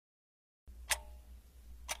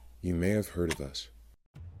You may have heard of us.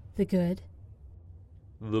 The good?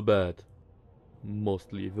 The bad.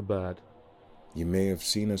 Mostly the bad. You may have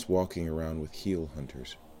seen us walking around with heel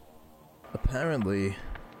hunters. Apparently,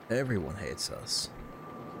 everyone hates us.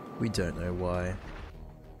 We don't know why.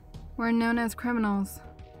 We're known as criminals.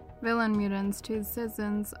 Villain mutants to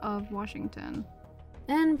citizens of Washington.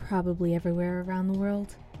 And probably everywhere around the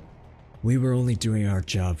world. We were only doing our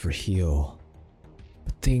job for Heel.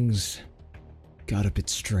 But things got a bit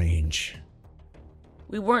strange.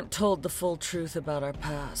 We weren't told the full truth about our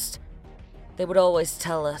past. They would always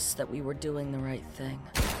tell us that we were doing the right thing.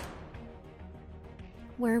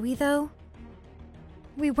 Were we, though?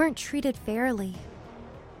 We weren't treated fairly.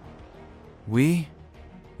 We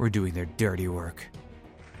were doing their dirty work,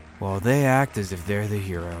 while they act as if they're the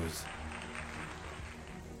heroes.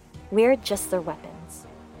 We're just their weapons.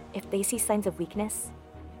 If they see signs of weakness,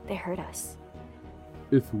 they hurt us.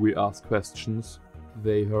 If we ask questions,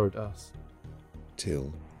 they hurt us.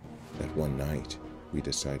 Till that one night, we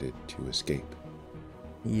decided to escape.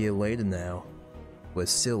 A year later now, we're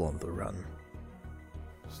still on the run.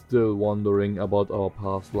 Still wondering about our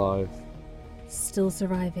past life. Still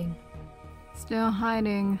surviving. Still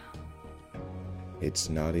hiding. It's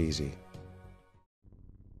not easy.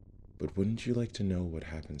 But wouldn't you like to know what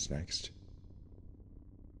happens next?